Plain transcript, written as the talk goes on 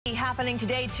Happening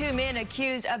today, two men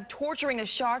accused of torturing a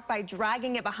shark by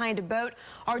dragging it behind a boat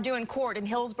are due in court in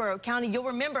Hillsborough County. You'll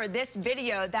remember this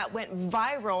video that went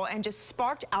viral and just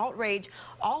sparked outrage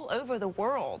all over the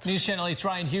world. News Channel 8's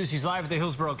Ryan Hughes. He's live at the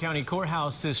Hillsborough County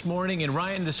Courthouse this morning. And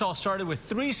Ryan, this all started with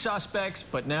 3 suspects,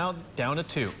 but now down to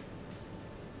 2.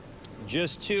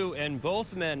 Just 2, and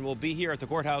both men will be here at the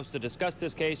courthouse to discuss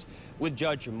this case with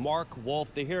Judge Mark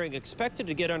Wolf. The hearing expected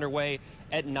to get underway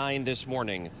at 9 this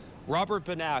morning. Robert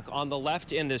Banak on the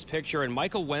left in this picture and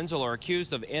Michael Wenzel are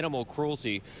accused of animal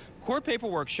cruelty. Court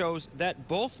paperwork shows that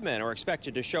both men are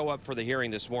expected to show up for the hearing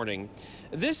this morning.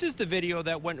 This is the video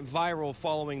that went viral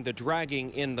following the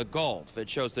dragging in the Gulf. It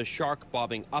shows the shark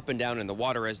bobbing up and down in the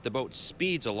water as the boat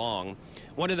speeds along.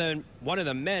 One of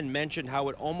the men mentioned how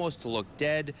it almost looked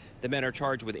dead. The men are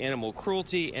charged with animal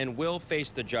cruelty and will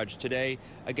face the judge today.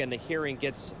 Again, the hearing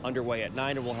gets underway at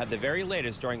 9, and we'll have the very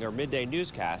latest during our midday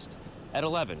newscast at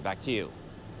 11. Back to you.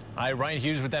 Hi, Ryan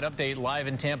Hughes with that update live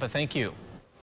in Tampa. Thank you.